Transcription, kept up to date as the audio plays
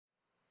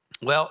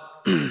Well,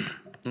 I'm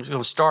going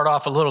to start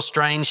off a little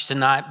strange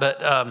tonight,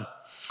 but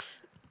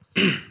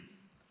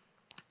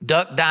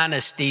Duck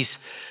Dynasty's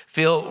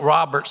Phil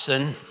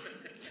Robertson,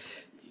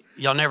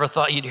 y'all never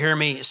thought you'd hear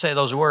me say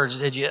those words,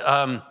 did you?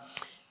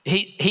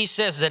 He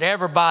says that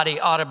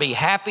everybody ought to be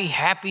happy,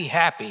 happy,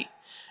 happy.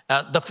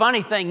 The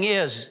funny thing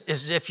is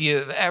if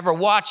you've ever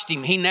watched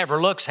him, he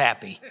never looks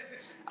happy.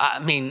 I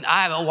mean,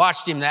 I haven't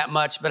watched him that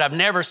much, but I've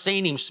never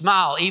seen him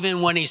smile,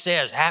 even when he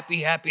says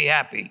happy, happy,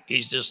 happy.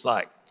 He's just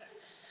like,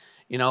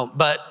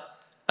 but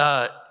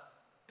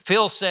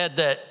Phil said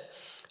that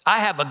I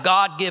have a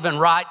God-given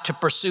right to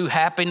pursue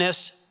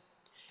happiness,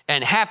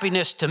 and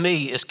happiness to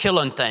me is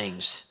killing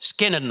things,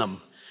 skinning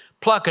them,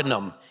 plucking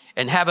them,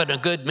 and having a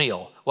good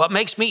meal. What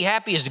makes me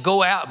happy is to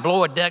go out and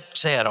blow a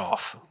duck's head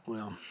off.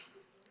 Well,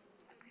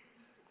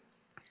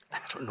 I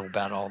don't know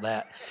about all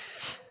that.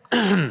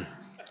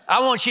 I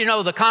want you to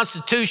know the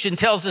Constitution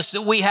tells us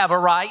that we have a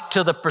right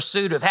to the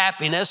pursuit of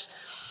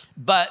happiness,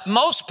 but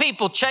most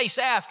people chase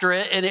after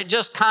it and it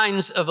just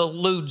kind of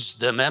eludes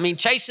them. I mean,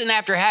 chasing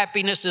after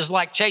happiness is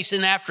like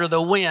chasing after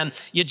the wind.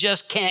 You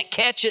just can't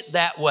catch it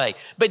that way.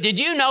 But did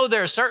you know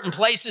there are certain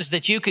places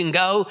that you can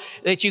go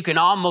that you can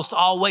almost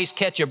always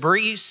catch a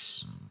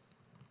breeze?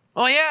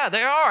 Oh yeah,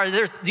 there are.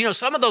 There's,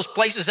 some of those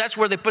places, that's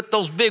where they put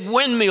those big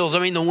windmills. I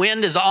mean, the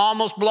wind is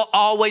almost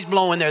always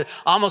blowing there,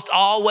 almost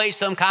always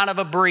some kind of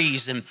a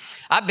breeze. And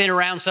I've been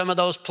around some of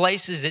those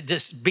places that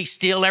just be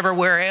still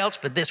everywhere else,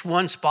 but this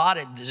one spot,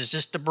 it's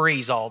just a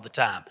breeze all the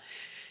time.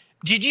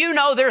 Did you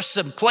know there's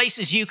some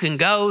places you can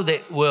go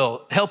that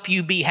will help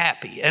you be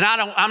happy? And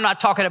I'm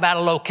not talking about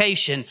a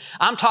location.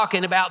 I'm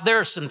talking about there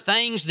are some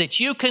things that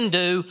you can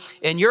do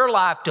in your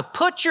life to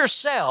put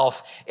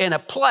yourself in a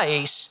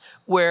place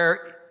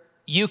where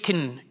you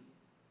can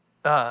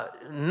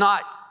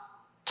not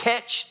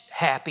catch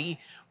happy,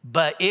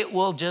 but it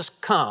will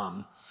just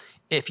come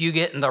if you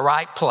get in the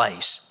right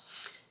place.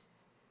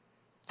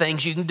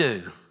 Things you can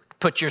do to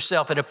put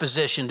yourself in a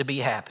position to be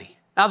happy.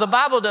 Now, the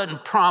Bible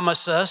doesn't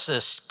promise us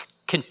a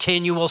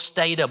continual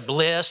state of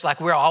bliss,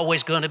 like we're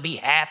always going to be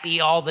happy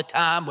all the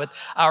time with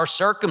our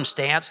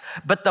circumstance,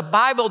 but the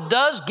Bible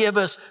does give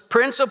us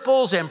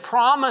principles and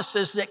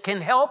promises that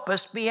can help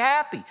us be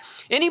happy.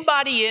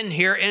 Anybody in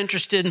here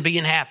interested in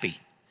being happy?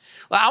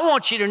 Well, I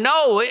want you to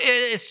know it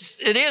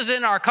is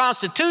in our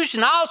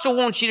Constitution. I also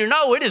want you to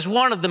know it is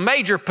one of the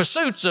major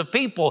pursuits of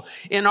people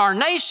in our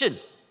nation.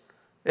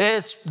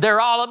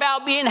 They're all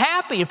about being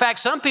happy. In fact,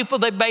 some people,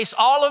 they base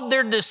all of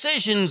their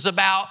decisions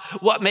about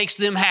what makes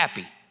them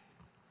happy.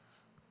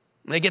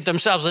 They get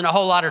themselves in a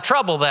whole lot of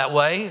trouble that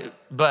way,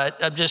 but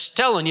I'm just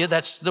telling you,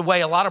 that's the way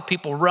a lot of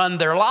people run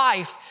their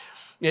life,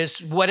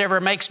 is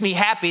whatever makes me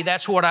happy,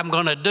 that's what I'm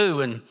going to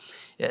do. And,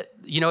 it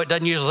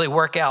doesn't usually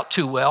work out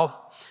too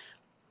well.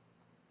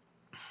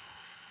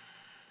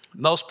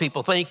 Most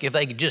people think if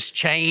they could just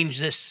change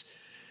this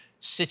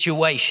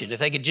situation, if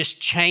they could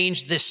just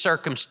change this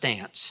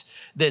circumstance,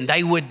 then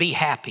they would be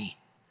happy.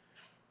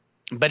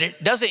 But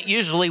it doesn't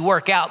usually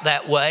work out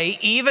that way.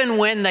 Even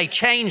when they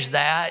change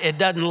that, it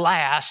doesn't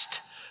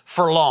last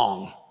for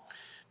long.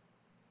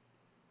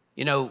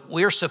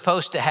 We're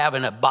supposed to have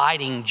an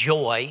abiding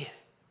joy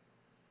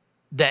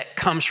that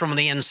comes from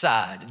the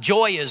inside.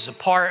 Joy is a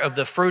part of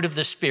the fruit of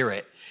the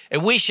Spirit.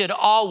 And we should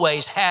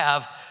always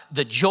have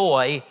the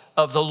joy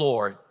of the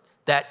Lord,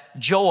 that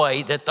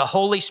joy that the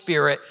Holy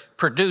Spirit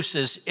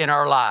produces in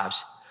our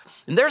lives.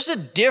 And there's a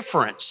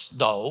difference,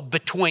 though,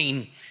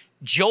 between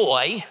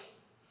joy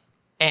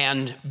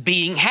and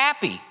being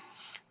happy.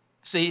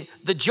 See,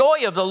 the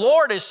joy of the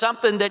Lord is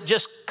something that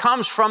just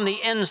comes from the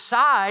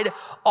inside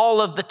all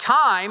of the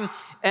time.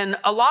 And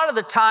a lot of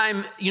the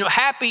time,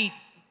 happy,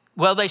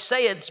 well, they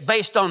say it's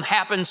based on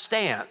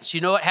happenstance.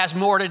 It has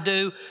more to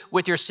do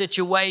with your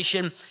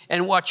situation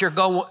and what you're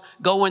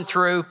going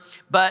through.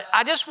 But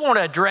I just want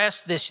to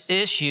address this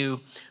issue.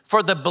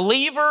 For the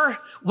believer,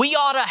 we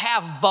ought to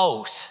have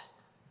both.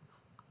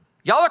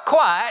 Y'all are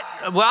quiet.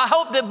 Well, I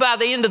hope that by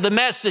the end of the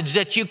message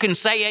that you can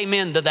say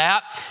amen to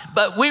that,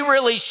 but we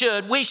really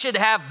should. We should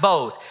have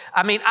both.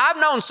 I mean, I've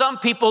known some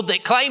people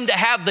that claim to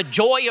have the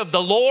joy of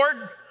the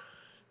Lord,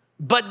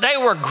 but they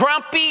were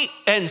grumpy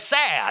and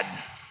sad.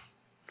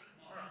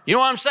 You know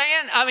what I'm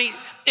saying? I mean,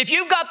 if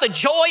you've got the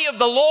joy of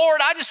the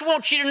Lord, I just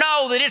want you to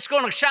know that it's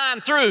going to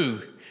shine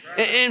through.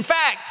 In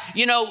fact,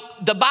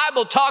 the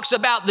Bible talks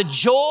about the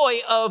joy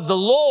of the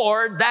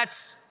Lord.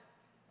 That's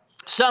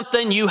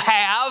something you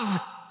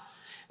have.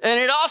 And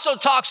it also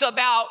talks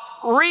about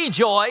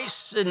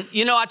rejoice. And,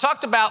 I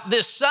talked about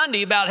this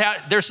Sunday about how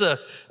there's a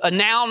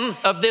noun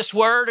of this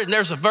word and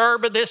there's a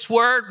verb of this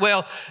word.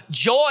 Well,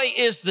 joy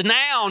is the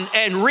noun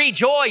and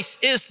rejoice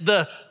is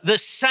the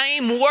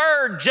same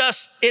word,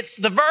 just it's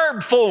the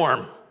verb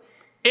form.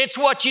 It's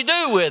what you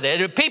do with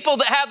it. People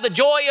that have the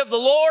joy of the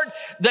Lord,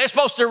 they're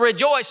supposed to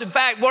rejoice. In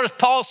fact, what does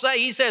Paul say?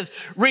 He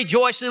says,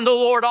 rejoice in the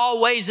Lord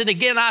always. And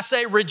again, I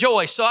say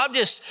rejoice. So I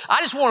just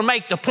want to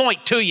make the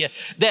point to you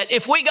that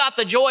if we got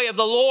the joy of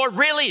the Lord,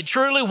 really and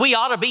truly, we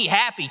ought to be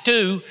happy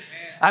too.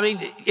 I mean,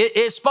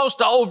 it's supposed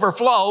to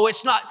overflow.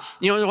 It's not,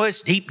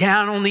 it's deep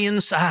down on the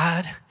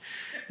inside.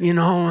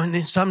 and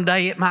then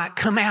someday it might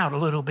come out a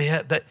little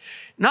bit. But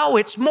no,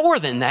 it's more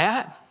than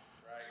that.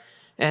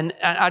 And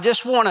I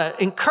just want to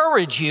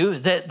encourage you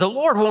that the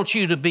Lord wants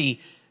you to be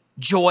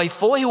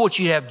joyful. He wants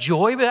you to have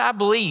joy, but I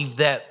believe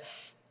that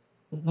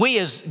we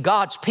as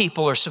God's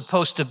people are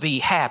supposed to be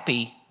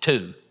happy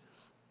too.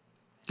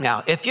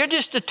 Now, if you're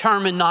just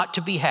determined not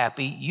to be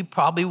happy, you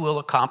probably will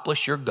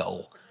accomplish your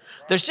goal.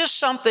 There's just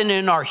something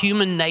in our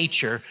human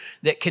nature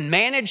that can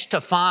manage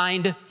to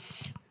find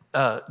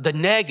the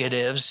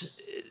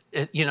negatives,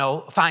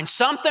 find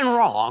something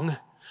wrong,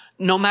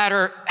 no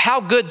matter how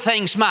good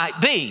things might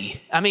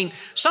be. I mean,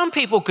 some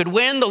people could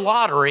win the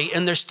lottery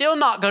and they're still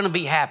not going to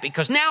be happy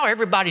because now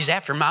everybody's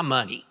after my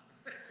money.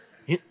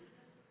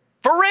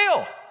 For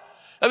real.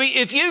 I mean,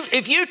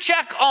 if you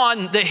check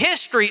on the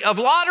history of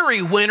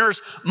lottery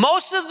winners,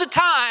 most of the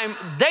time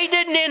they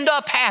didn't end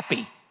up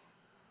happy.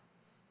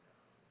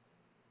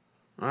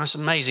 Well, it's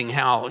amazing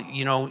how,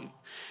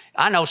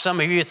 I know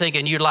some of you are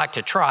thinking you'd like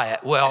to try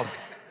it. Well,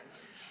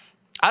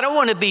 I don't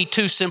want to be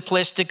too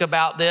simplistic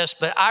about this,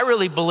 but I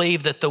really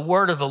believe that the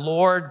word of the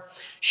Lord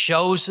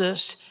shows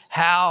us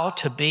how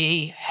to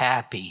be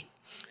happy.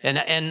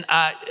 And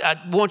I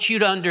want you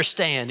to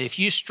understand, if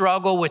you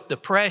struggle with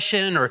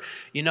depression or,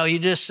 you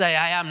just say,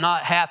 I'm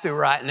not happy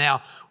right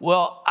now.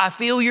 Well, I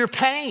feel your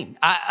pain.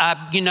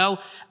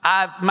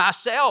 I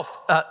myself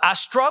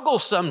struggle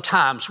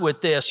sometimes with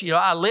this.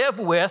 I live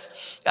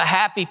with a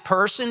happy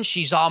person.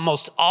 She's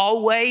almost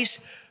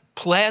always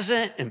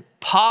pleasant and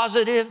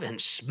positive and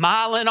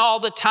smiling all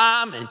the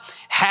time and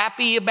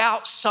happy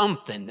about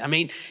something. I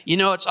mean,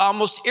 it's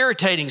almost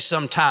irritating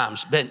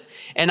sometimes,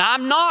 and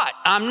I'm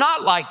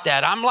not like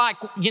that. I'm like,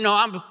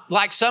 I'm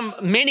like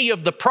many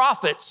of the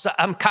prophets.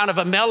 I'm kind of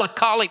a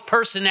melancholic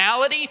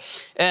personality.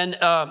 And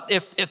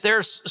if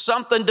there's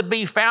something to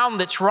be found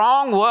that's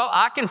wrong, well,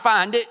 I can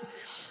find it.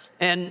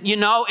 And,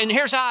 and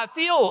here's how I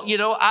feel,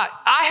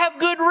 I have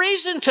good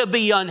reason to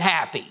be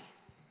unhappy.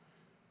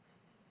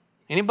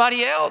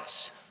 Anybody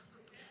else?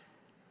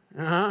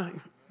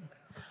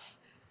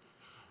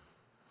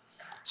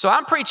 So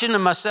I'm preaching to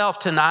myself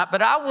tonight,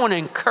 but I want to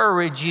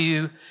encourage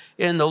you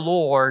in the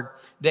Lord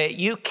that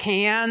you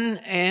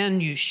can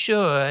and you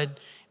should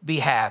be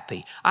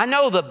happy. I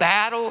know the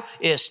battle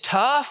is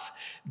tough,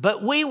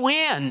 but we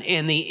win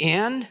in the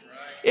end.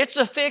 It's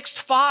a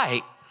fixed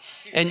fight.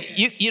 And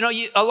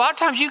a lot of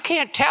times you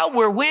can't tell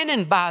we're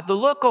winning by the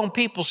look on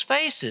people's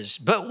faces,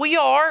 but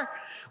we're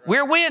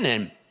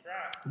winning.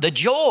 The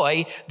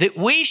joy that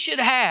we should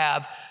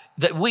have,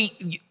 that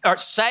we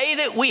say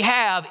that we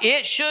have,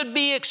 it should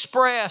be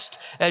expressed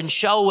and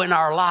show in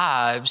our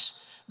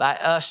lives by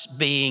us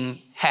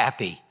being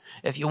happy.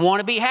 If you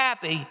want to be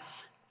happy,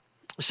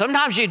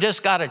 sometimes you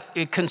just got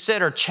to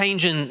consider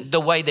changing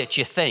the way that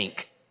you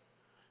think.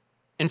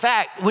 In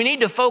fact, we need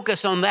to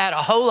focus on that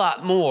a whole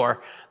lot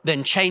more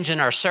than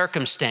changing our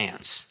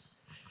circumstance.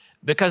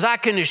 Because I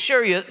can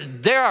assure you,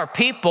 there are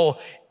people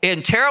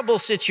in terrible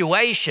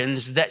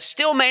situations that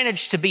still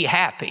manage to be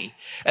happy.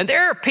 And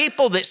there are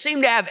people that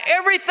seem to have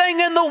everything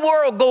in the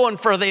world going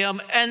for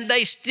them and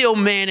they still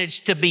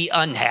manage to be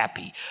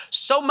unhappy.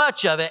 So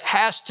much of it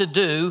has to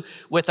do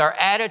with our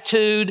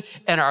attitude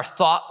and our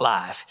thought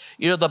life.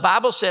 The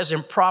Bible says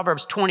in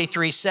Proverbs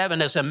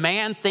 23:7, as a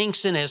man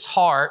thinks in his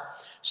heart,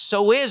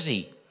 so is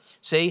he.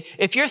 See,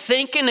 if your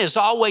thinking is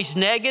always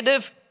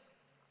negative,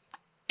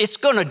 it's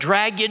going to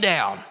drag you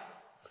down.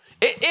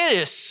 It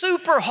is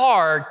super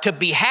hard to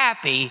be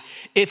happy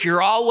if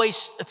you're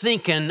always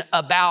thinking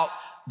about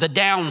the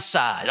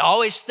downside,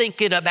 always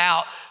thinking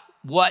about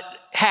what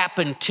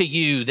happened to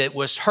you that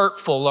was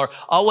hurtful, or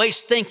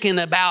always thinking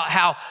about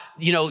how,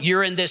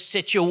 you're in this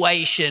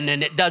situation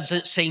and it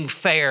doesn't seem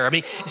fair. I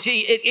mean,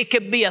 see, it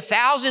could be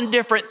 1,000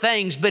 different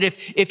things, but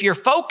if you're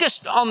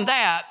focused on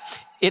that,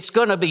 it's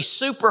going to be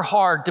super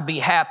hard to be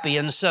happy.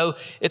 And so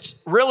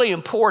it's really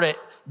important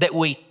that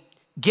we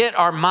get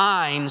our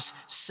minds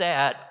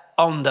set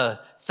on the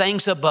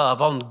things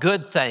above, on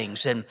good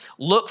things, and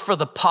look for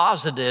the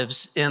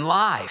positives in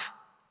life.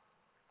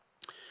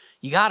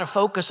 You got to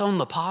focus on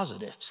the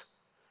positives.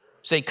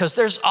 See, because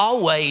there's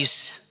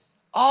always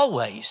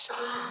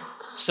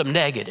some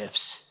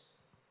negatives.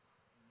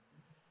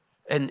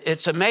 And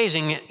it's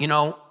amazing,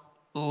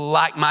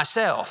 like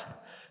myself,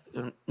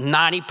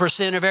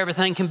 90% of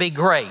everything can be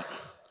great,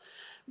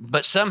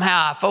 but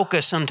somehow I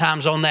focus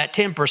sometimes on that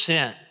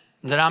 10%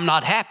 that I'm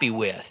not happy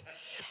with.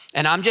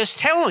 And I'm just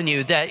telling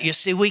you that, you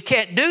see, we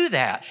can't do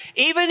that.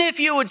 Even if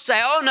you would say,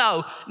 oh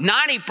no,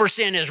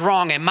 90% is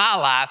wrong in my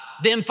life,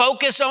 then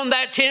focus on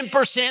that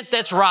 10%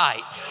 that's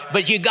right.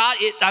 But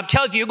I'm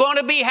telling you, you're going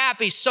to be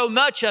happy. So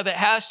much of it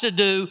has to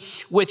do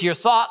with your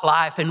thought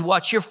life and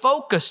what you're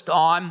focused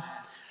on.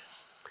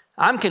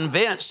 I'm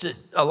convinced that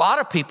a lot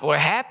of people are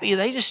happy.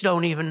 They just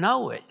don't even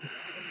know it.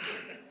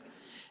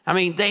 I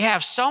mean, they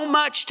have so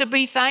much to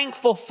be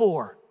thankful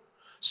for,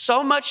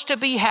 so much to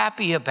be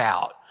happy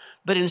about.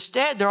 But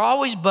instead, they're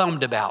always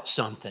bummed about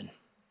something.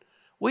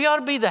 We ought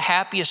to be the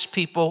happiest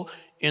people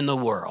in the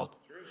world.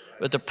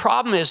 But the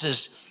problem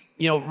is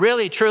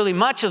really, truly,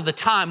 much of the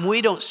time,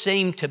 we don't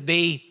seem to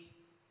be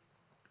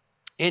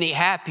any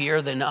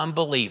happier than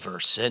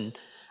unbelievers. And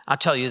I'll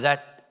tell you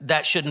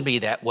that shouldn't be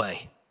that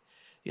way,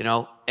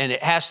 and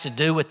it has to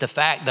do with the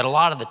fact that a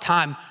lot of the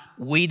time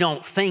we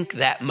don't think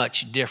that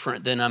much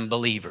different than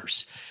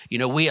unbelievers.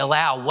 We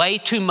allow way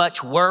too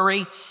much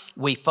worry.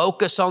 We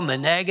focus on the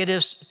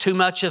negatives too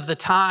much of the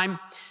time.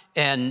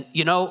 And,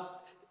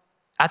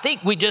 I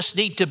think we just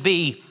need to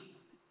be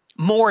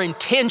more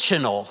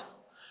intentional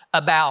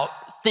about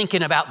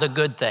thinking about the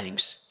good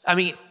things. I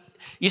mean,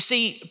 you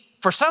see,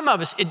 for some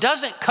of us, it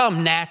doesn't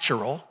come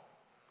natural,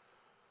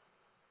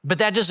 but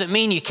that doesn't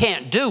mean you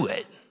can't do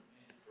it.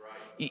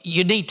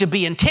 You need to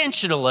be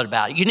intentional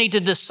about it. You need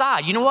to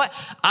decide, you know what?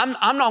 I'm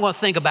not going to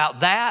think about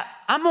that.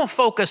 I'm going to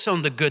focus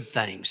on the good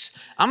things.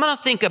 I'm going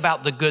to think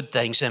about the good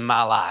things in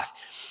my life.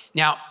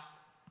 Now,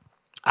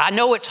 I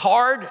know it's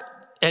hard,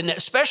 and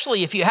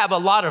especially if you have a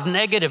lot of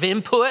negative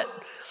input,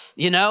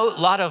 a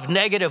lot of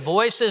negative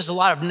voices, a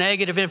lot of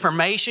negative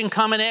information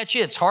coming at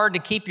you. It's hard to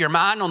keep your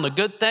mind on the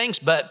good things,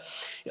 but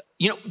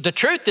the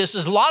truth is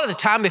a lot of the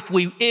time, if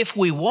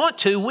we want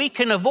to, we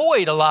can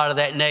avoid a lot of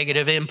that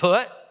negative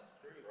input.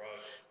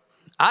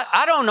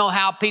 I don't know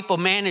how people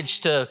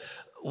manage to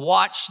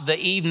watch the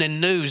evening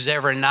news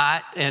every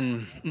night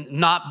and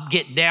not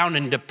get down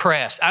and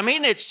depressed. I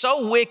mean, it's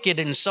so wicked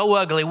and so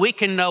ugly. We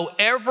can know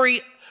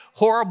every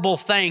horrible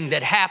thing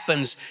that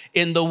happens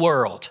in the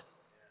world.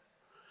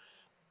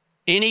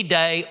 Any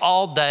day,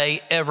 all day,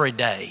 every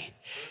day.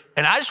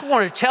 And I just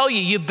want to tell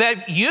you,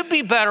 you'd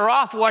be better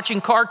off watching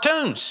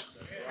cartoons.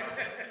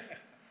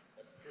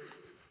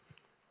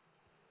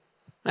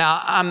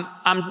 Now,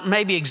 I'm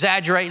maybe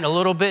exaggerating a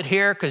little bit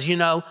here because,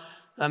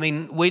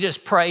 we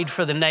just prayed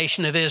for the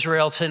nation of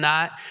Israel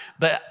tonight.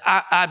 But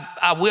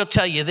I will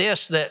tell you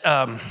this, that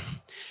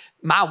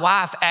my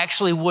wife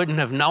actually wouldn't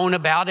have known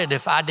about it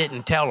if I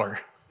didn't tell her.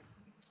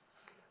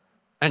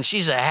 And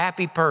she's a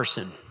happy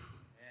person.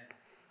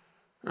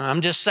 I'm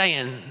just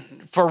saying,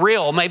 for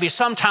real, maybe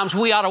sometimes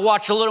we ought to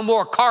watch a little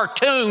more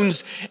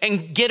cartoons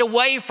and get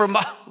away from...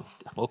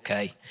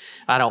 Okay,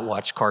 I don't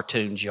watch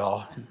cartoons,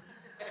 y'all.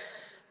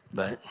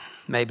 But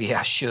maybe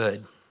I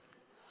should.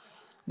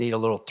 Need a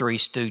little Three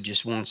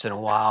Stooges once in a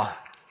while.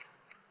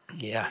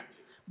 Yeah,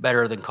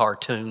 better than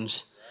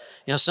cartoons.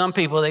 Some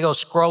people, they go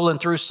scrolling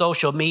through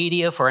social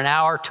media for an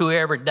hour or two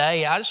every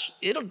day.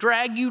 It'll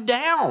drag you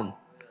down.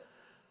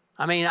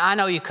 I mean, I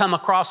know you come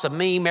across a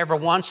meme every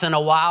once in a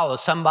while of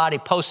somebody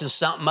posting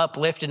something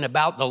uplifting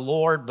about the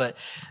Lord, but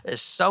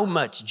there's so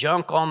much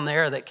junk on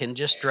there that can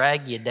just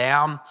drag you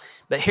down.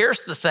 But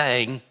here's the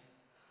thing.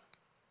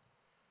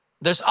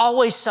 There's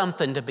always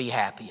something to be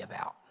happy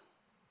about.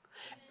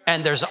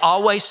 And there's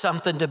always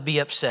something to be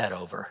upset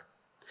over.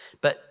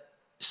 But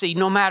see,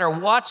 no matter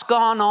what's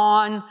gone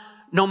on,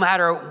 no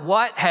matter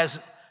what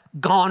has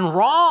gone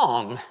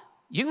wrong,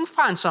 you can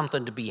find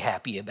something to be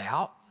happy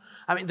about.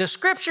 I mean, the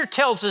scripture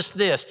tells us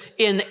this: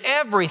 in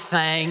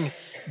everything,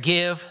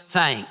 give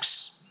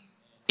thanks.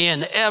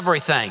 In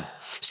everything.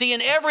 See,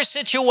 in every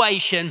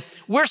situation,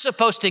 we're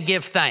supposed to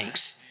give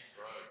thanks.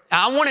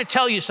 Now, I want to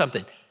tell you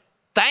something.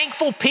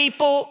 Thankful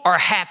people are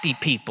happy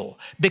people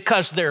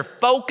because they're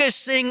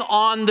focusing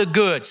on the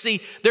good.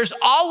 See, there's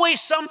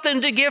always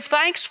something to give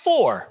thanks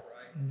for.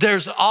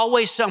 There's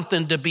always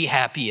something to be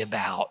happy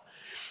about.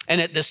 And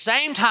at the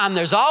same time,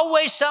 there's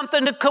always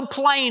something to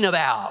complain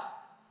about.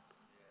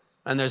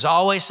 And there's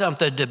always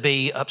something to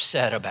be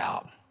upset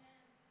about.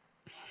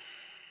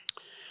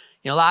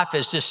 Life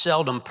is just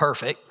seldom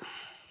perfect.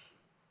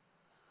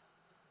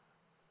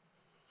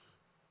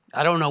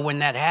 I don't know when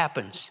that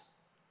happens.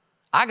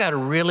 I got a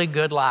really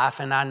good life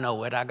and I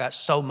know it. I got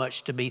so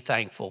much to be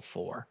thankful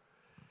for.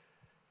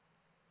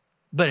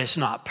 But it's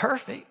not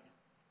perfect.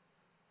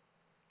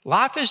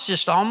 Life is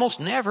just almost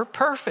never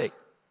perfect.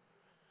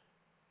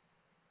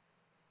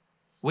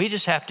 We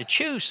just have to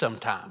choose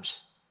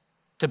sometimes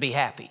to be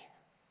happy.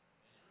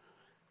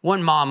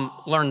 One mom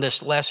learned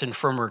this lesson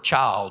from her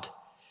child.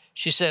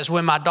 She says,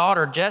 when my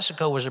daughter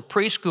Jessica was a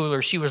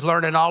preschooler, she was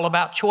learning all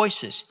about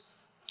choices.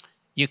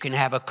 You can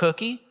have a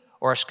cookie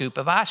or a scoop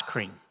of ice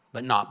cream,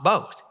 but not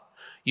both.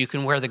 You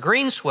can wear the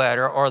green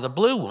sweater or the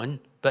blue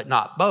one, but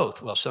not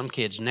both. Well, some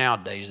kids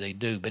nowadays, they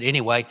do. But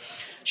anyway,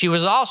 she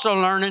was also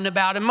learning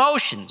about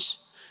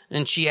emotions.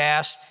 And she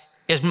asked,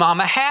 is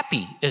mama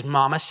happy? Is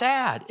mama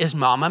sad? Is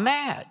mama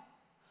mad?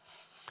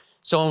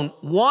 So on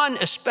one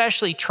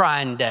especially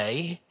trying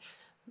day,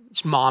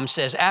 this mom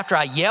says, after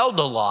I yelled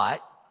a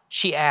lot,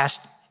 she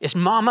asked, is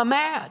mama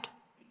mad?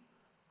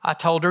 I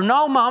told her,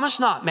 no, mama's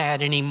not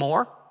mad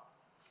anymore.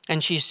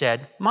 And she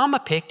said,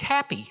 mama picked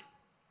happy.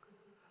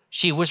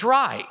 She was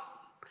right.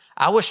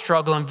 I was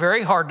struggling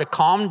very hard to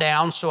calm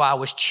down, so I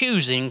was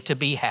choosing to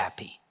be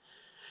happy.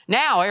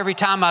 Now, every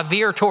time I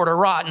veer toward a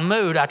rotten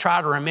mood, I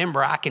try to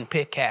remember I can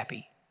pick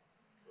happy.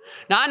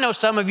 Now, I know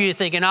some of you are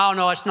thinking, oh,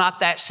 no, it's not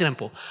that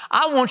simple.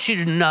 I want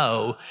you to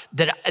know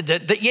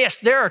that yes,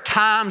 there are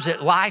times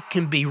that life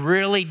can be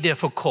really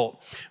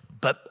difficult.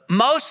 But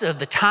most of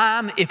the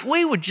time, if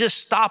we would just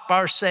stop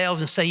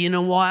ourselves and say, you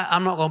know what,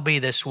 I'm not going to be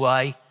this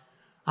way.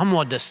 I'm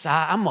going to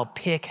decide, I'm going to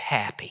pick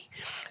happy.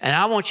 And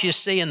I want you to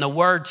see in the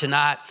word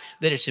tonight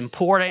that it's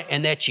important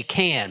and that you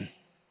can.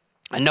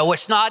 I know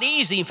it's not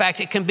easy. In fact,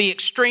 it can be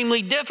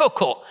extremely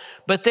difficult,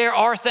 but there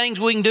are things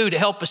we can do to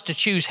help us to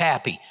choose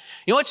happy.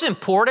 You know what's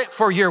important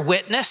for your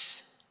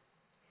witness?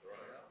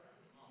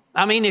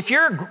 I mean, if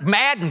you're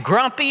mad and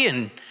grumpy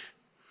and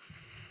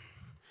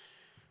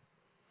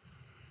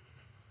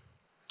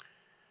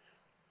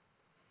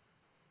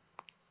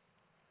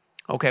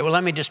okay, well,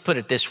 let me just put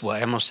it this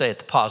way. I'm going to say it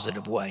the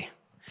positive way.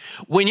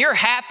 When you're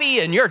happy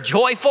and you're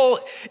joyful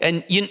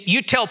and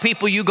you tell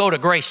people you go to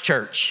Grace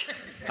Church,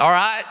 all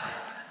right?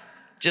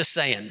 Just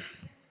saying.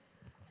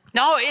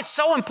 No, it's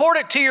so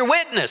important to your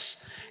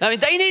witness. I mean,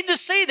 they need to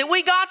see that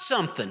we got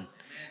something.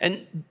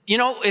 And, you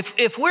know,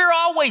 if we're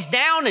always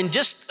down and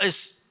just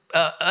as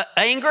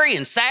angry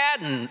and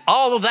sad and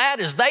all of that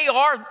as they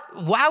are,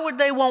 why would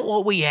they want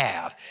what we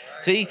have?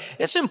 See,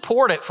 it's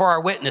important for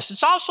our witness.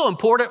 It's also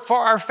important for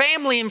our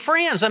family and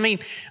friends. I mean,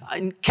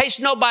 in case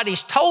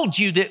nobody's told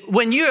you that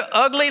when you're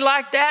ugly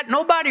like that,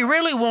 nobody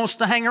really wants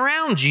to hang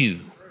around you.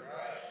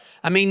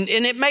 I mean,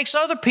 and it makes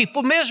other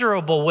people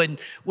miserable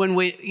when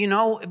we, you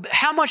know,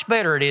 how much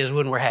better it is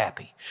when we're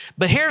happy.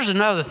 But here's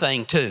another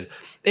thing too,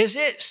 is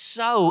it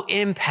so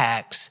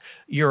impacts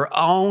your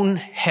own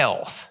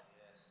health.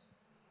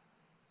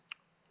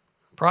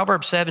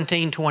 Proverbs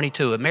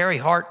 17:22, a merry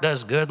heart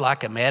does good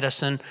like a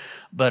medicine,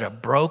 but a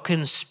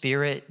broken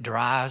spirit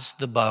dries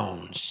the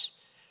bones.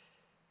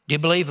 Do you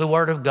believe the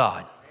word of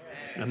God?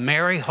 Amen. A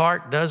merry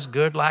heart does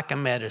good like a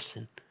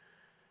medicine,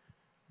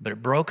 but a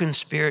broken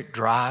spirit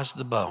dries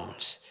the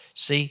bones.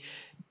 See,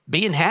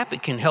 being happy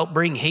can help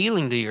bring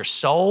healing to your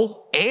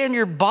soul and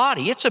your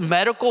body. It's a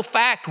medical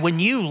fact. When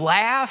you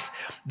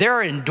laugh, there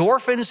are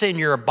endorphins in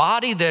your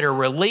body that are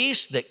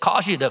released that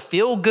cause you to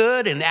feel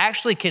good and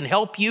actually can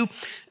help you.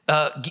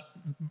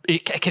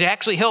 It can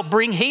actually help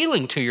bring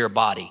healing to your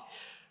body.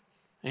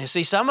 And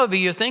see, some of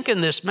you are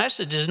thinking this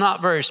message is not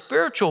very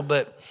spiritual,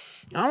 but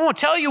I want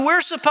to tell you,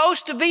 we're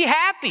supposed to be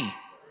happy.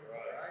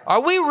 Are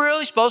we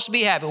really supposed to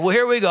be happy? Well,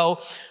 here we go.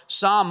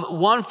 Psalm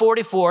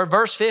 144,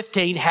 verse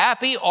 15.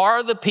 Happy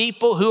are the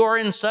people who are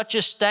in such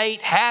a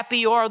state.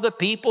 Happy are the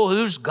people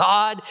whose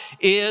God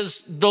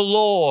is the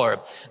Lord.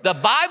 The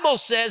Bible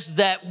says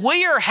that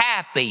we are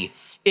happy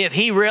if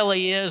He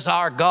really is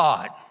our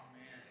God.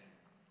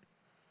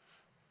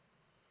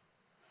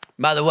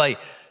 By the way,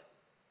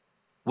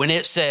 when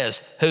it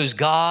says whose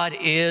God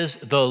is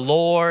the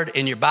Lord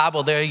in your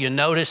Bible there, you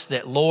notice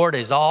that Lord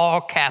is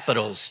all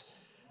capitals.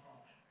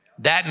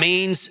 That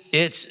means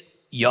it's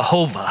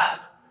Jehovah.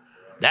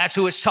 That's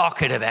who it's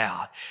talking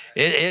about.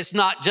 It's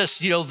not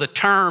just, the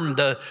term,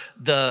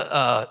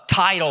 the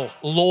title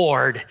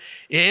Lord.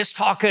 It's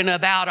talking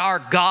about our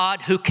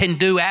God who can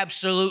do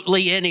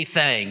absolutely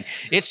anything.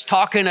 It's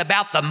talking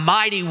about the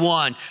mighty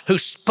one who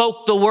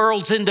spoke the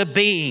worlds into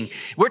being.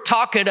 We're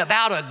talking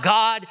about a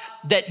God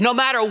that no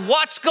matter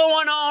what's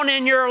going on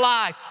in your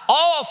life,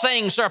 all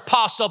things are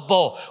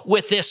possible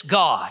with this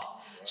God.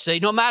 See,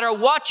 no matter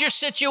what your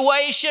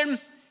situation,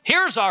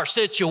 here's our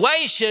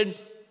situation.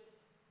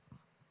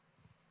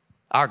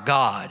 Our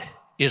God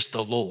is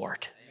the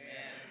Lord.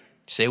 Amen.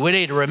 See, we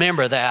need to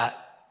remember that.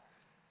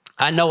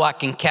 I know I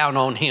can count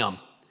on Him.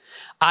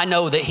 I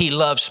know that He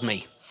loves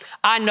me.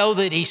 I know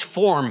that He's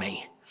for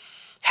me.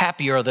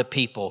 Happy are the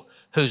people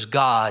whose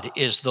God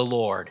is the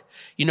Lord.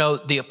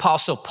 The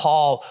Apostle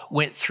Paul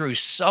went through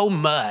so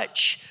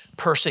much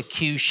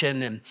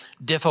persecution and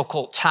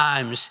difficult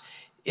times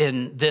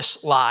in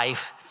this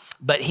life.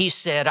 But he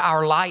said,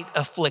 our light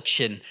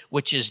affliction,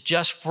 which is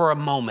just for a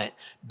moment,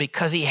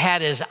 because he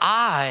had his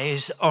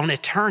eyes on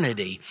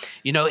eternity.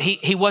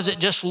 He wasn't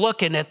just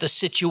looking at the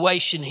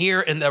situation here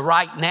in the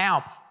right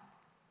now,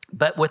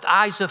 but with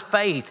eyes of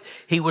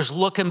faith, he was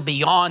looking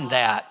beyond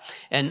that.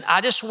 And I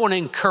just want to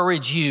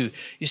encourage you.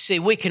 You see,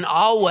 we can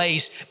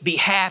always be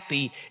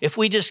happy if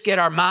we just get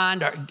our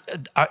mind,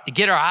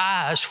 get our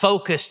eyes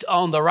focused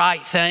on the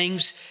right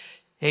things.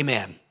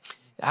 Amen.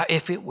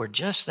 If it were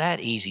just that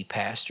easy,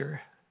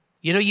 Pastor.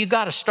 You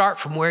got to start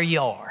from where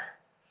you are.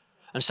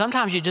 And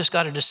sometimes you just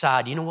got to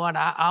decide, you know what,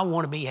 I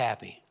want to be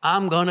happy.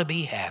 I'm going to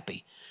be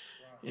happy.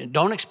 And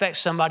don't expect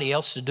somebody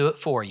else to do it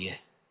for you.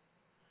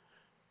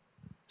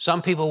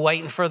 Some people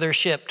waiting for their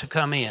ship to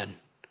come in.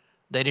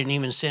 They didn't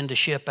even send a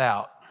ship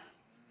out.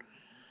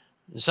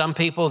 And some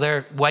people,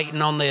 they're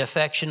waiting on the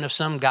affection of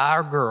some guy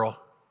or girl.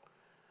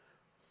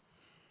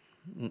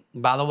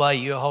 By the way,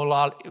 you're a whole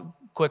lot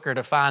quicker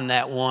to find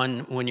that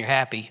one when you're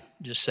happy,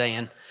 just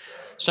saying.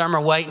 Some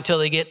are waiting until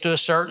they get to a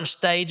certain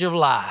stage of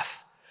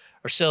life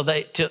or till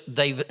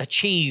they've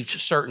achieved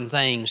certain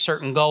things,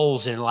 certain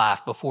goals in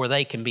life before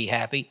they can be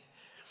happy.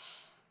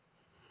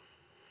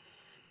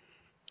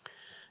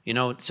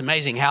 It's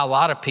amazing how a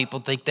lot of people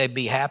think they'd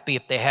be happy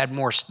if they had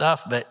more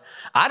stuff, but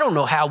I don't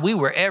know how we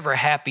were ever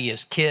happy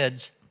as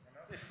kids.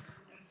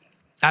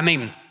 I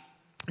mean,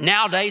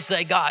 nowadays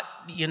they got,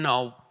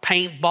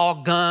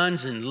 paintball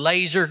guns and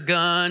laser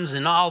guns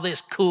and all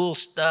this cool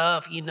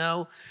stuff,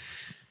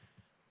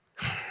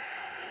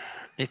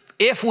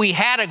 If we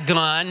had a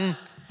gun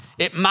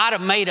It might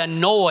have made a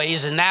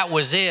noise and that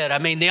was it. I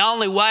mean, the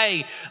only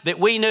way that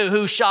we knew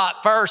who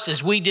shot first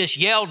is we just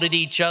yelled at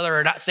each other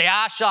and I'd say,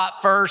 I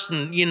shot first,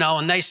 and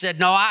and they said,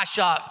 no, I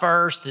shot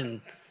first.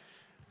 And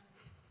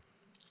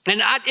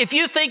if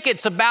you think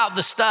it's about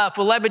the stuff,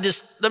 well, let me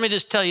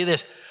just tell you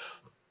this.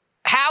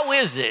 How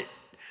is it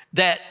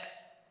that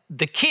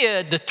the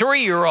kid, the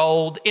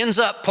 3-year-old, ends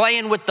up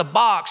playing with the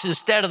box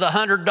instead of the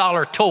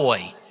 $100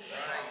 toy?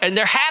 And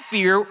they're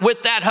happier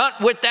with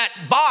that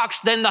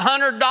box than the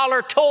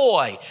 $100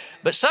 toy.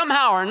 But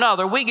somehow or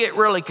another, we get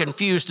really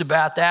confused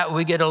about that.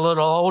 We get a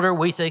little older,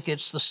 we think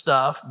it's the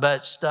stuff,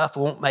 but stuff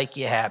won't make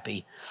you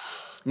happy.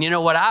 You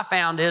know what I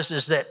found is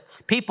that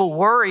people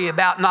worry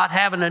about not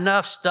having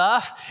enough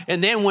stuff,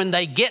 and then when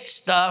they get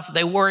stuff,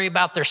 they worry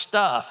about their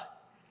stuff.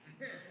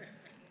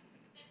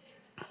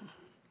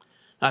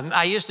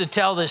 I used to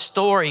tell this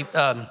story.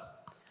 I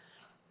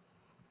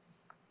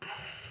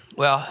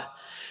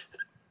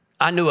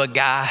knew a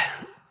guy,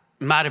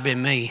 might have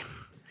been me.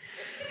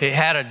 He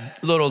had a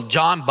little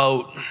John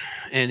boat,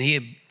 and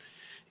he'd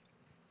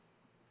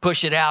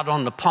push it out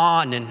on the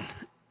pond and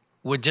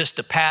with just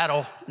a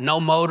paddle,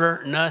 no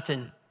motor,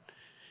 nothing,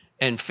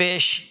 and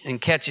fish and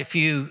catch a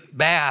few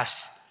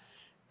bass.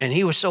 And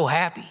he was so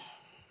happy.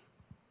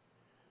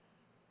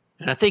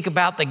 And I think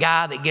about the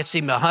guy that gets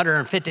him a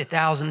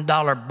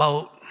 $150,000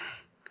 boat,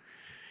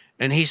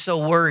 and he's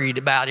so worried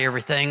about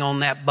everything on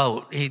that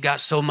boat. He's got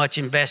so much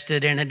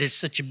invested in it. It's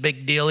such a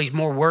big deal. He's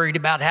more worried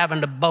about having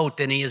the boat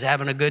than he is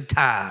having a good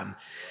time.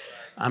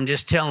 I'm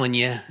just telling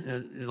you,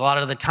 a lot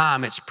of the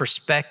time it's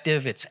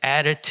perspective, it's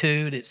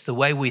attitude, it's the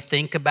way we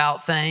think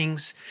about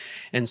things.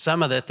 And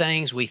some of the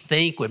things we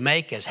think would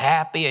make us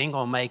happy ain't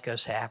gonna make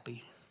us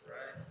happy.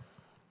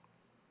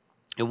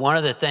 And one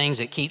of the things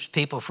that keeps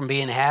people from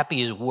being happy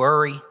is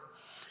worry.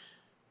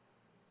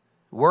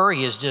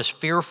 Worry is just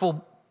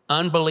fearful,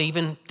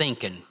 unbelieving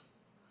thinking.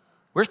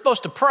 We're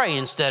supposed to pray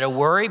instead of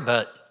worry,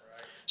 but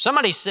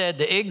somebody said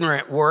the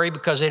ignorant worry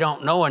because they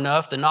don't know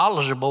enough. The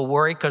knowledgeable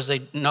worry because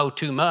they know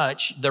too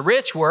much. The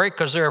rich worry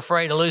because they're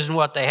afraid of losing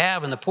what they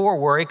have, and the poor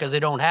worry because they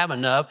don't have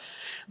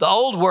enough. The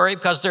old worry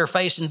because they're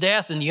facing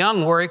death, and the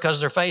young worry because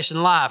they're facing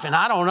life. And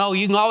I don't know,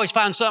 you can always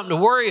find something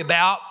to worry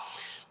about,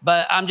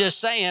 but I'm just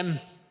saying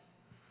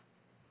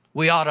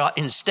we ought to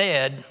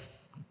instead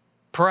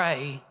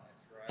pray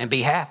and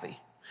be happy.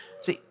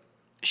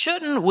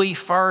 Shouldn't we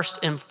first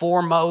and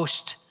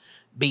foremost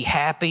be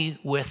happy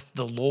with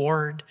the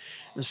Lord?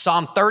 And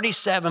Psalm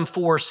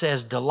 37:4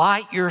 says,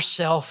 delight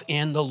yourself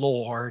in the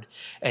Lord,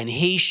 and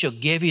he shall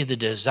give you the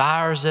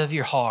desires of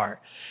your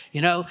heart.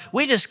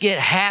 We just get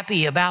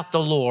happy about the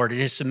Lord, and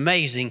it's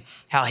amazing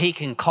how he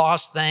can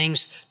cause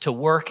things to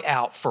work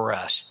out for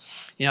us.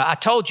 I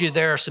told you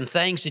there are some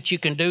things that you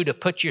can do to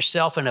put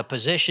yourself in a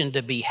position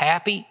to be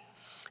happy.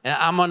 And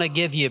I'm going to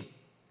give you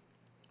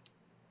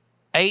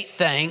 8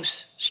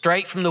 things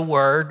straight from the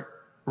Word,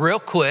 real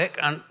quick.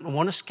 I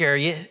want to scare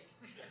you.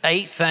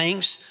 8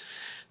 things.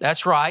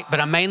 That's right. But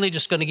I'm mainly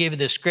just going to give you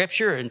the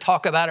scripture and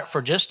talk about it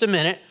for just a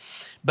minute.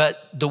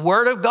 But the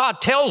Word of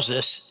God tells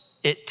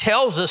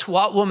us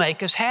what will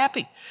make us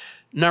happy.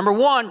 Number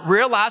 1,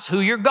 realize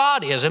who your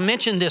God is. I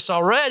mentioned this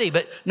already,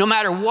 but no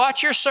matter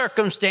what your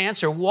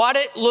circumstance or what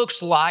it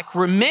looks like,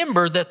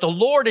 remember that the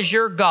Lord is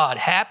your God.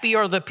 Happy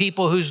are the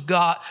people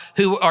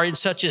who are in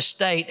such a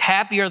state.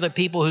 Happy are the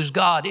people whose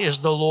God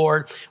is the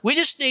Lord. We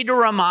just need to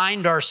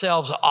remind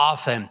ourselves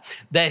often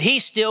that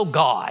he's still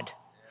God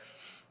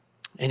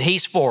and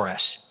he's for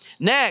us.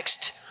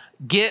 Next,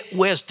 get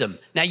wisdom.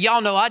 Now,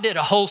 y'all know I did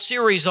a whole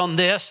series on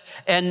this,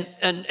 and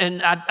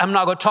I'm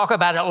not going to talk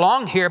about it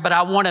long here, but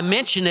I want to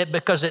mention it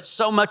because it's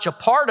so much a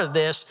part of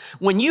this.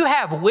 When you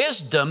have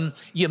wisdom,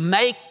 you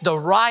make the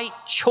right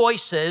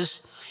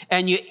choices,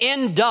 and you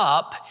end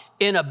up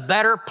in a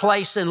better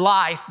place in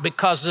life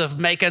because of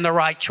making the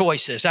right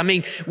choices. I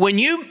mean, when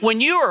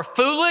you are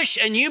foolish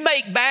and you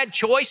make bad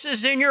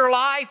choices in your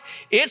life,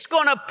 it's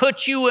going to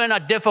put you in a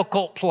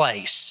difficult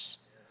place.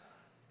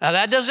 Now,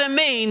 that doesn't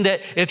mean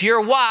that if you're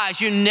wise,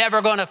 you're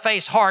never going to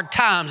face hard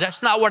times.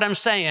 That's not what I'm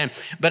saying.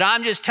 But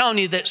I'm just telling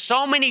you that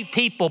so many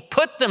people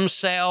put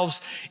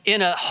themselves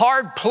in a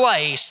hard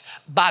place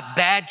by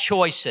bad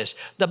choices.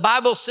 The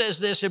Bible says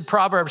this in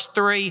Proverbs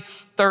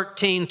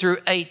 3:13 through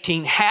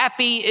 18.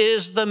 Happy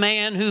is the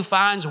man who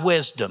finds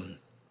wisdom,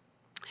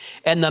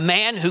 and the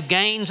man who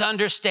gains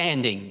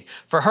understanding.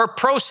 For her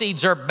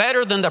proceeds are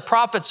better than the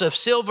profits of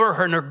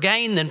silver, and her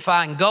gain than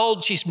fine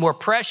gold. She's more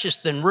precious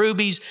than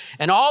rubies,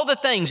 and all the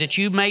things that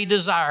you may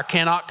desire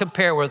cannot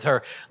compare with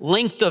her.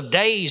 Length of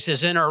days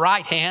is in her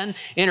right hand,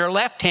 in her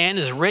left hand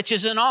is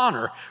riches and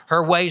honor.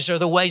 Her ways are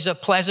the ways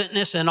of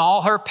pleasantness, and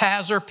all her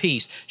paths are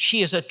peace.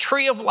 She is a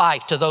tree of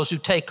life to those who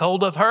take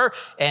hold of her,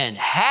 and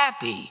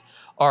happy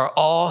are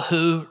all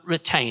who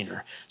retain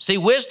her. See,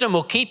 wisdom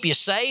will keep you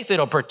safe.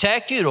 It'll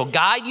protect you. It'll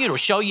guide you. It'll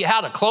show you how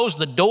to close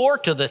the door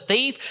to the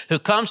thief who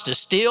comes to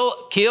steal,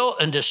 kill,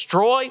 and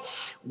destroy.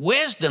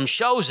 Wisdom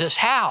shows us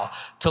how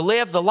to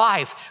live the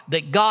life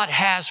that God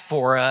has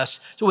for us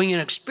so we can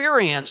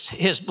experience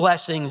his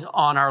blessings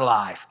on our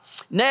life.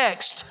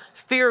 Next,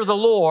 fear the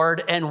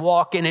Lord and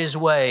walk in his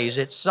ways.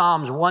 It's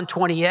Psalms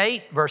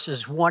 128,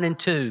 verses 1 and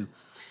 2.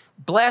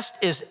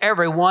 Blessed is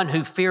everyone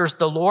who fears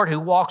the Lord, who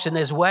walks in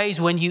his ways.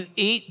 When you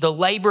eat the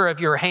labor of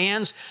your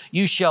hands,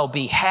 you shall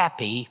be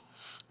happy,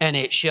 and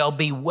it shall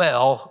be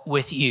well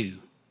with you.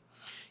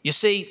 You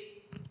see,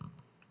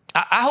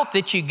 I hope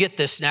that you get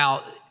this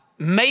now.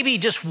 Maybe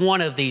just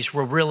one of these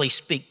will really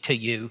speak to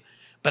you,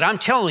 but I'm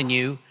telling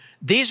you,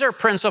 these are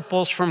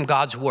principles from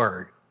God's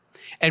word.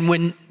 And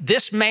when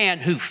this man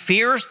who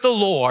fears the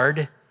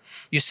Lord,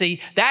 you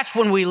see, that's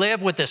when we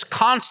live with this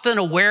constant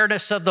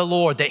awareness of the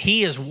Lord, that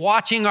he is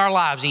watching our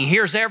lives. He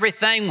hears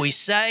everything we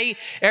say,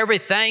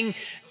 everything.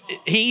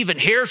 He even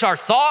hears our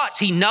thoughts.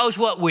 He knows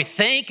what we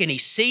think, and he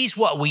sees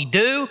what we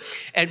do.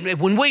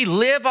 And when we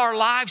live our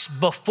lives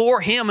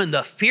before him in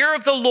the fear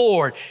of the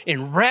Lord,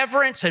 in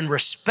reverence and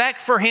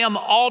respect for him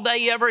all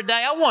day, every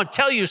day, I want to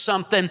tell you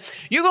something.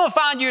 You're going to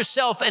find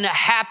yourself in a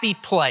happy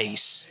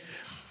place.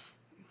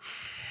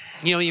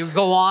 You know, you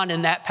go on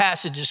in that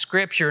passage of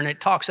scripture and it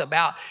talks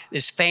about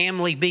this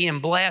family being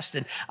blessed.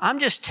 And I'm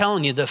just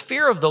telling you, the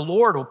fear of the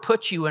Lord will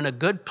put you in a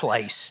good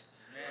place.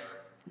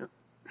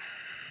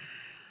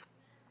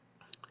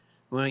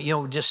 Well, you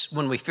know, just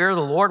when we fear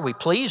the Lord, we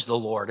please the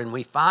Lord and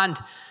we find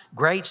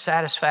great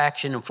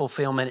satisfaction and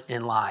fulfillment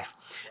in life.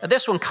 Now,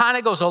 this one kind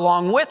of goes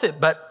along with it,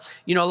 but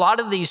you know, a lot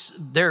of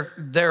these, they're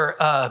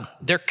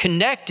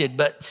connected,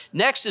 but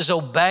next is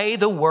obey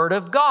the word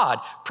of God.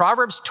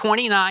 Proverbs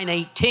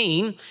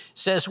 29:18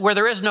 says, where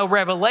there is no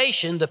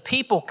revelation, the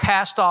people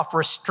cast off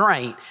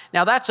restraint.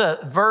 Now that's a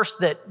verse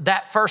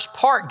that first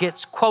part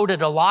gets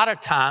quoted a lot of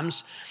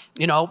times.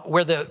 You know,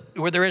 where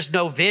there is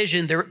no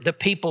vision, the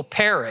people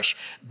perish.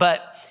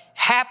 But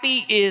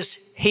happy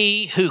is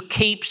he who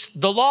keeps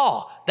the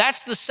law.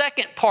 That's the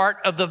second part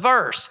of the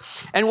verse.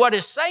 And what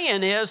it's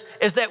saying is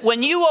that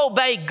when you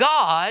obey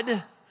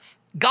God,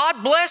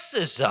 God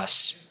blesses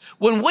us.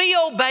 When we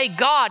obey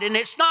God, and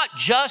it's not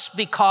just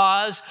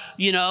because,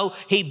 you know,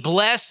 he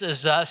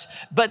blesses us,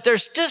 but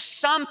there's just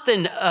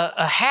something,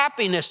 a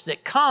happiness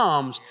that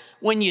comes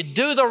when you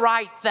do the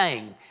right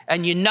thing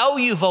and you know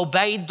you've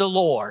obeyed the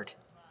Lord.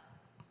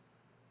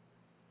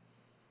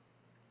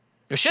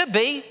 There should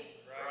be.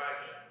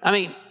 I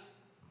mean,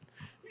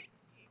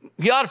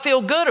 you ought to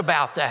feel good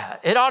about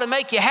that. It ought to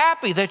make you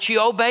happy that you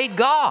obeyed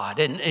God.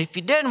 And if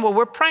you didn't, well,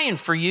 we're praying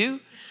for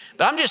you.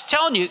 But I'm just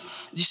telling you,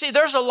 you see,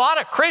 there's a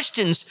lot of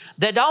Christians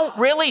that don't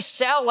really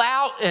sell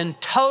out and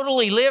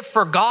totally live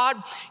for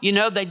God. You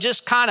know, they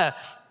just kind of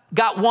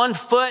got one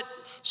foot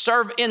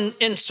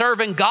in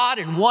serving God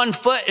and one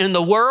foot in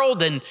the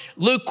world and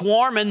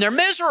lukewarm, and they're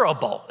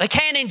miserable. They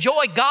can't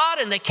enjoy God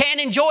and they can't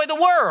enjoy the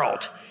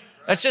world.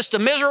 That's just a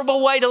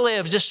miserable way to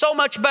live. It's just so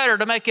much better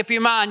to make up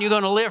your mind you're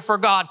going to live for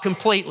God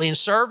completely and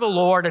serve the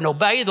Lord and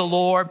obey the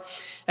Lord.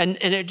 And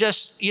it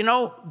just, you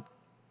know,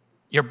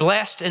 you're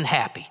blessed and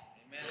happy.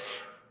 Amen.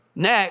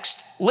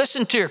 Next,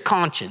 listen to your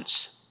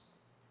conscience.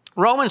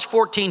 Romans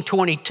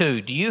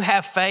 14:22, do you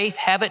have faith?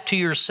 Have it to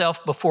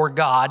yourself before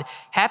God.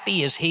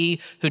 Happy is he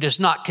who does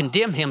not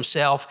condemn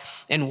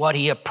himself in what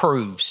he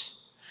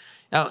approves.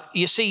 Now,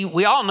 you see,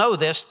 we all know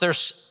this.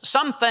 There's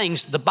some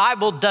things the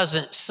Bible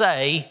doesn't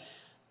say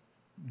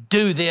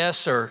do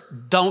this or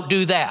don't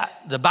do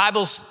that. The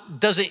Bible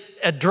doesn't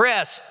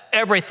address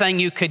everything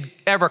you could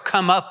ever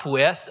come up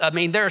with. I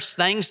mean, there's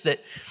things that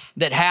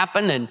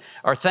happen and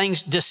are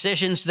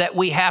decisions that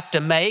we have to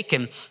make,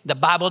 and the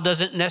Bible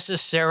doesn't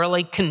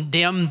necessarily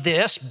condemn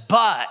this.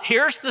 But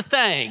here's the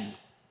thing.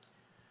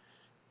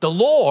 The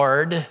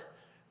Lord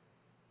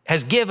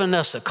has given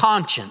us a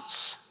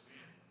conscience.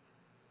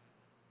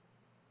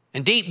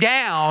 And deep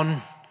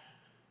down,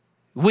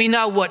 we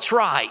know what's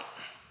right.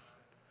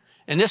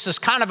 And this is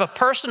kind of a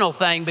personal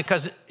thing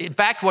because, in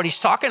fact, what he's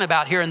talking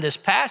about here in this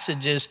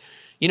passage is,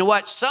 you know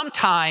what,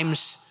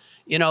 sometimes,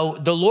 you know,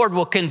 the Lord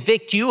will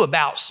convict you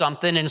about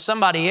something and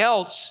somebody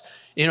else,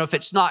 you know, if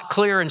it's not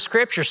clear in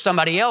Scripture,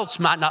 somebody else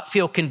might not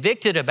feel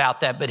convicted about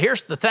that. But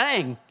here's the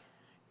thing,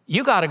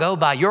 you got to go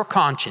by your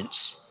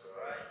conscience.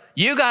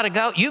 You got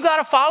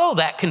to follow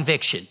that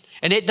conviction.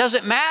 And it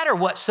doesn't matter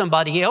what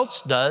somebody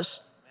else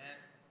does.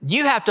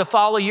 You have to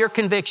follow your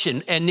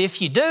conviction. And if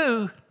you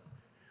do,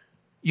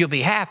 you'll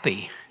be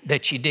happy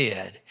that you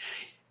did.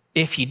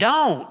 If you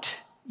don't,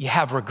 you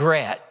have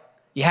regret.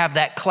 You have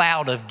that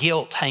cloud of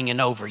guilt hanging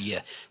over you.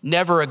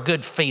 Never a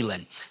good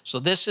feeling. So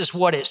this is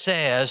what it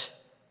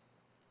says.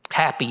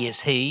 Happy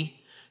is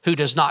he who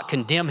does not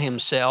condemn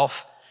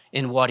himself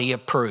in what he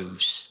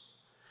approves.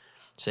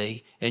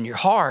 See, in your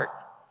heart,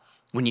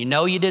 when you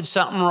know you did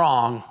something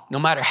wrong, no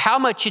matter how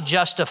much you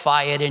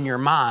justify it in your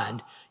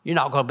mind, you're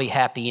not going to be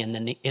happy in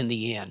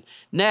the end.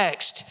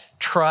 Next,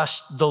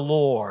 trust the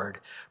Lord.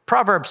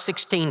 Proverbs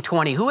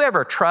 16:20,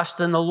 whoever trusts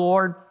in the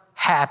Lord,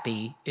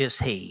 happy is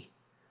he.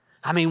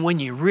 I mean, when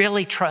you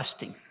really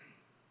trust him,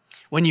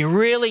 when you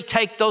really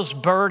take those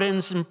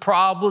burdens and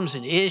problems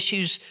and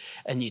issues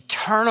and you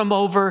turn them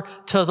over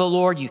to the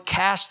Lord, you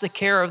cast the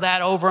care of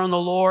that over on the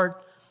Lord,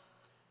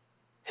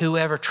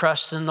 whoever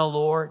trusts in the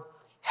Lord,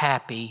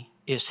 happy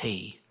is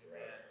he.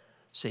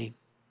 See,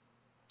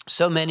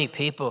 so many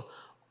people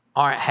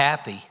aren't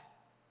happy.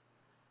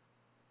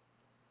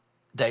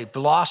 They've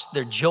lost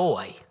their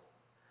joy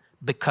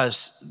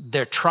because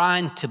they're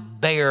trying to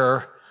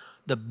bear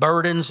the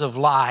burdens of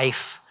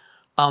life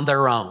on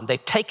their own.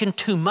 They've taken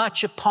too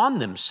much upon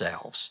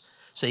themselves.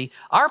 See,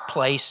 our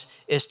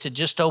place is to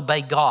just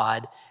obey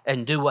God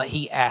and do what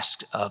He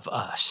asks of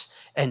us.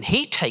 And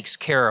He takes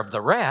care of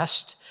the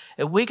rest.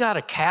 And we got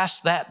to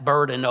cast that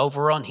burden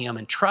over on Him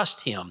and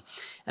trust Him.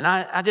 And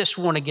I just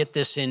want to get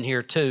this in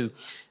here too.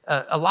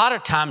 A lot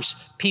of times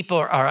people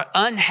are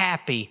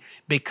unhappy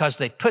because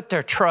they put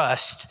their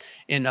trust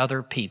in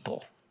other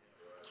people.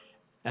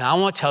 And I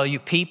want to tell you,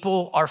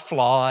 people are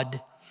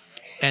flawed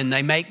and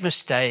they make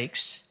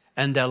mistakes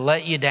and they'll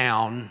let you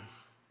down.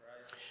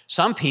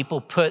 Some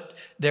people put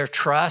their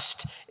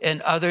trust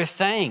in other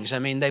things. I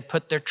mean, they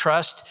put their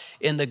trust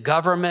in the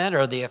government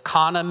or the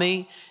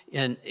economy.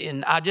 And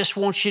I just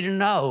want you to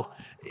know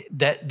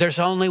that there's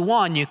only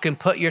one you can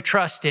put your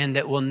trust in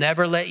that will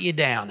never let you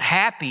down.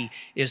 Happy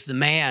is the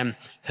man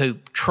who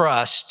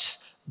trusts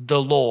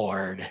the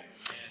Lord.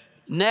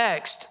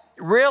 Next,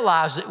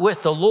 realize that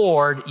with the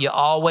Lord, you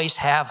always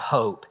have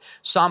hope.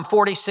 Psalm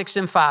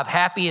 46:5,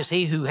 happy is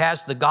he who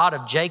has the God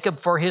of Jacob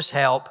for his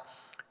help,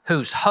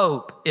 whose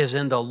hope is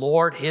in the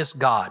Lord his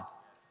God.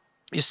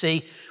 You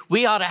see,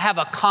 we ought to have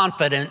a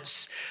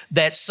confidence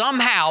that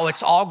somehow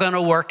it's all going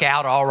to work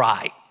out all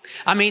right.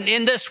 I mean,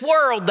 in this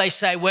world, they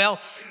say, well,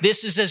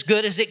 this is as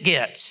good as it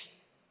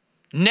gets.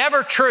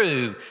 Never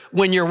true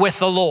when you're with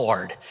the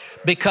Lord,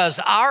 because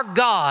our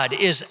God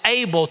is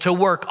able to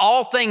work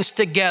all things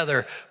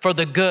together for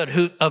the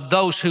good of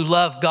those who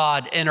love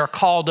God and are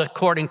called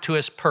according to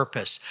His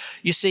purpose.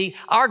 You see,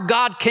 our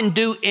God can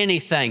do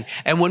anything.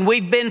 And when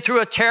we've been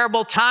through a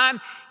terrible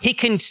time, He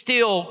can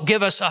still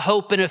give us a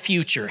hope and a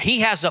future.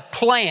 He has a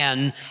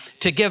plan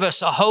to give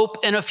us a hope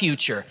and a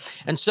future.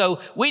 And so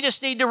we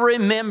just need to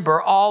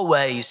remember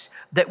always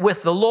that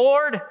with the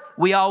Lord,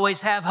 we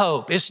always have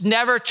hope. It's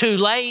never too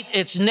late.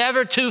 It's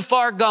never too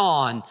far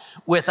gone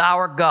with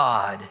our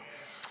God.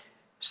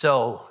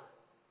 So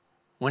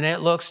when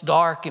it looks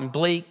dark and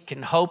bleak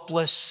and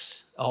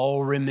hopeless, oh,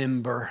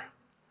 remember,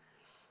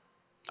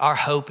 our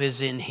hope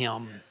is in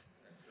Him.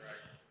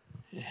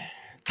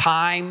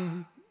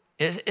 Time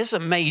is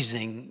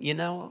amazing, you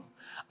know.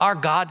 Our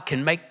God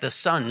can make the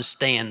sun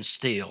stand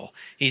still.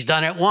 He's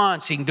done it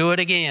once. He can do it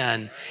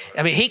again.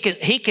 I mean, He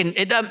can,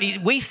 it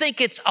doesn't, we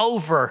think it's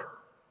over.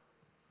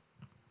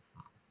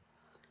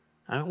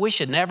 I mean, we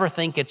should never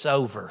think it's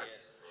over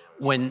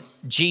when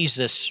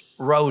Jesus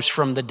rose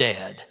from the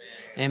dead.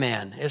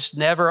 Amen. It's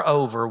never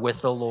over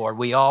with the Lord.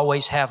 We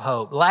always have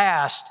hope.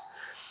 Last,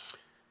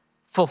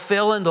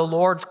 fulfilling the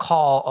Lord's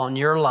call on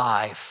your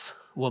life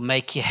will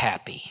make you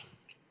happy.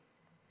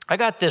 I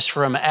got this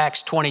from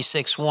Acts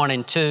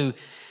 26:1-2.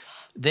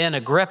 Then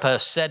Agrippa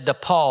said to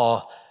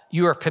Paul,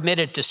 you are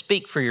permitted to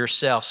speak for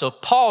yourself. So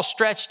Paul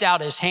stretched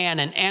out his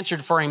hand and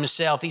answered for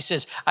himself. He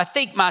says, I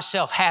think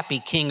myself happy,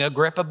 King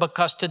Agrippa,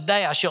 because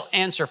today I shall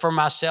answer for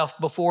myself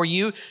before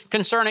you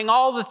concerning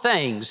all the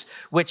things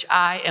which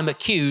I am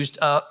accused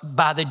of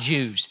by the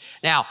Jews.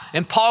 Now,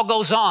 and Paul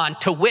goes on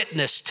to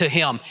witness to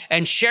him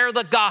and share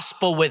the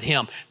gospel with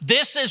him.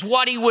 This is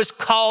what he was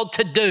called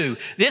to do.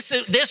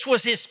 This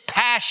was his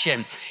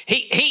passion.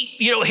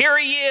 Here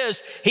he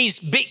is. He's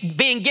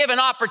being given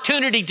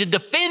opportunity to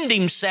defend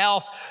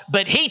himself,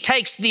 but he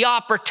takes the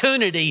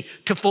opportunity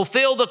to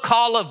fulfill the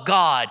call of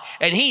God,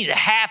 and he's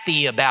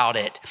happy about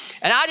it.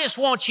 And I just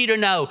want you to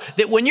know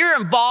that when you're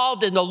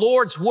involved in the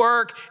Lord's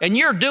work and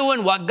you're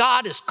doing what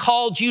God has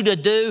called you to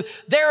do,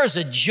 there is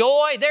a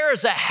joy, there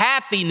is a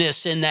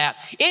happiness in that.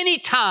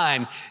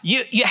 Anytime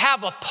you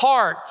have a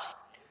part,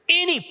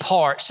 any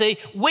part. See,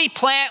 we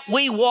plant,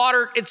 we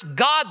water. It's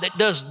God that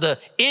does the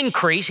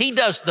increase. He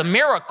does the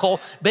miracle.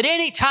 But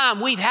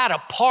anytime we've had a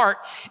part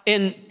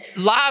in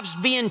lives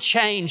being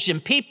changed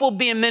and people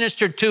being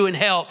ministered to and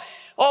helped,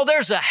 oh,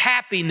 there's a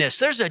happiness.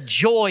 There's a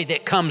joy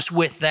that comes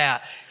with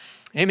that.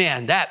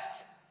 Amen.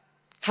 That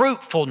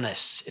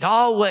fruitfulness, it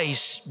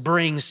always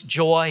brings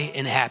joy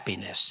and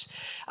happiness.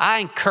 I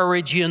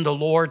encourage you in the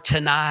Lord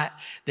tonight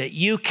that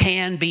you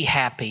can be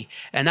happy.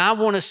 And I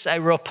want to say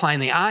real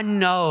plainly, I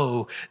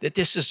know that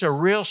this is a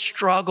real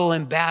struggle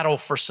and battle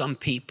for some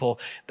people,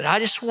 but I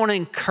just want to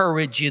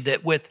encourage you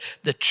that with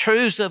the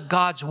truths of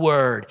God's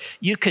word,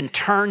 you can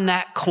turn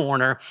that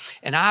corner.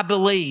 And I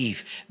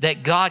believe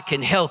that God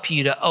can help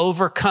you to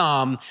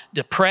overcome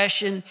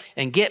depression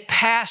and get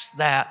past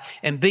that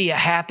and be a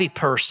happy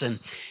person.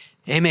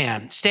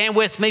 Amen. Stand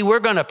with me.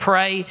 We're going to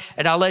pray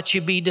and I'll let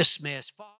you be dismissed.